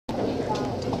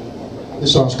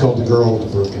This song's called The Girl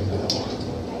with the Broken Bell.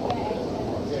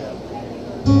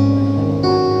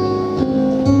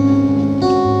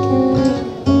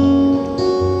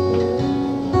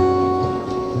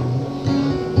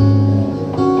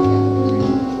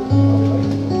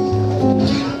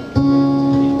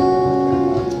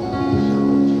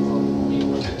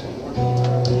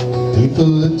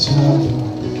 People are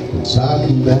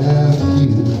talking about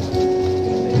you,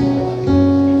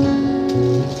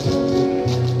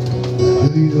 who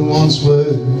you once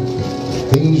were,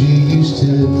 things you used to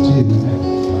do.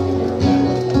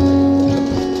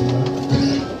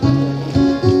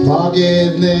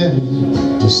 Forget them,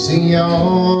 just sing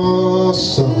your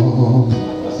song.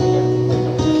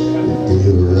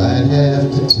 You're right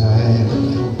half the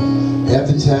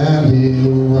time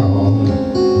you're wrong.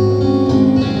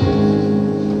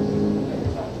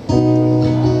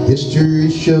 History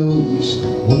shows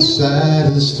one side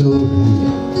of the story.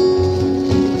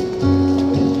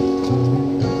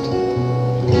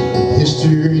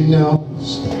 History knows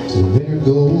the winner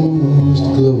goes to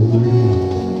glory.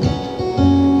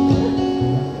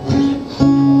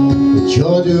 What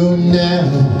you're doing now,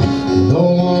 no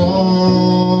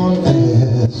one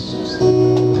asks.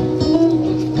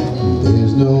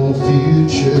 There's no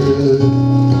future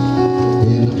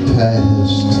in the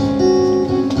past.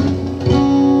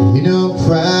 You know,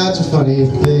 pride's a funny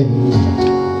thing.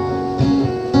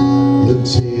 It'll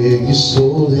tear your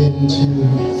soul in two.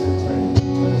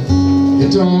 It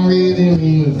don't really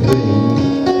mean a thing.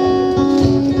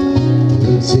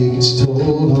 It'll take its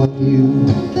toll on you.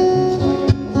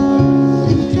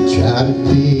 If you try to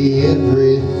be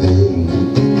everything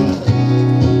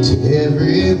to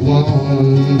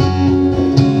everyone,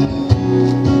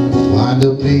 wind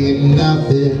up being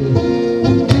nothing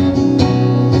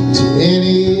to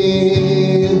anyone.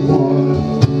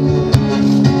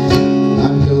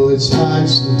 It's hard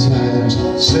sometimes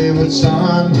to say what's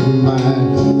on your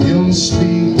mind. You don't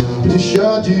speak, but you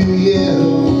sure do yell.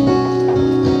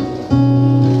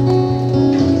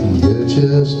 You're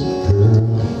just a girl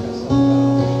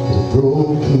with a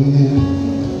broken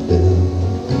bell.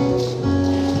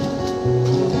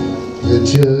 You're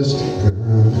just a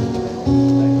girl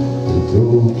with a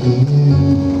broken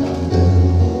bell.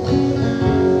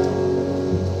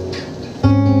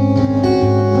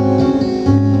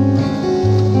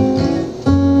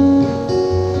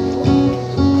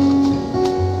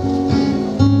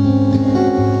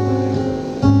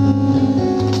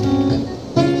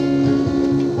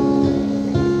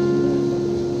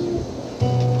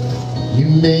 You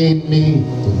made me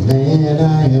the man I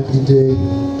am today.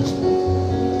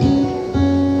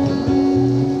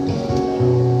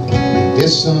 I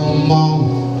guess someone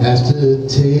has to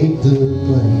take the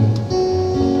blame.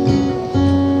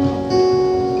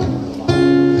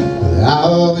 But I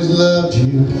always loved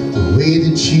you the way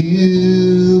that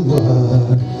you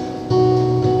are.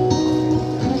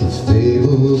 The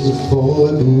fables, the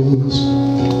foibles,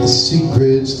 the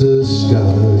secrets, the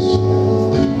scars.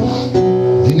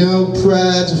 You know,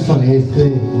 pride's a funny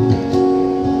thing.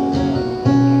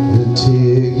 It'll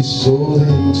tear your soul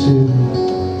in two.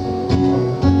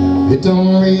 It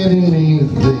don't really mean a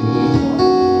thing.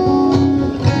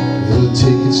 It'll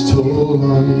take its toll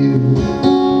on you.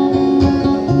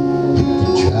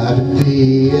 You try to be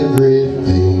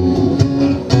everything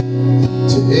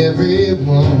to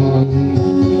everyone.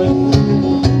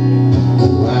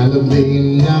 Wind up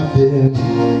being nothing,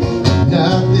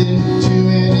 nothing to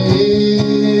anyone.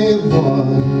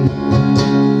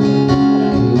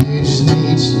 You just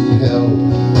need some help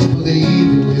to believe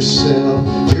in yourself.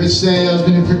 You're a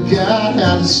salesman who forgot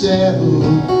how to sell.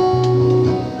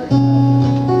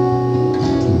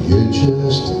 You're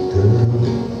just a girl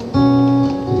with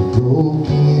a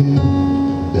broken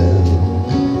bell.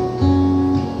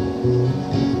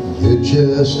 You're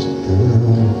just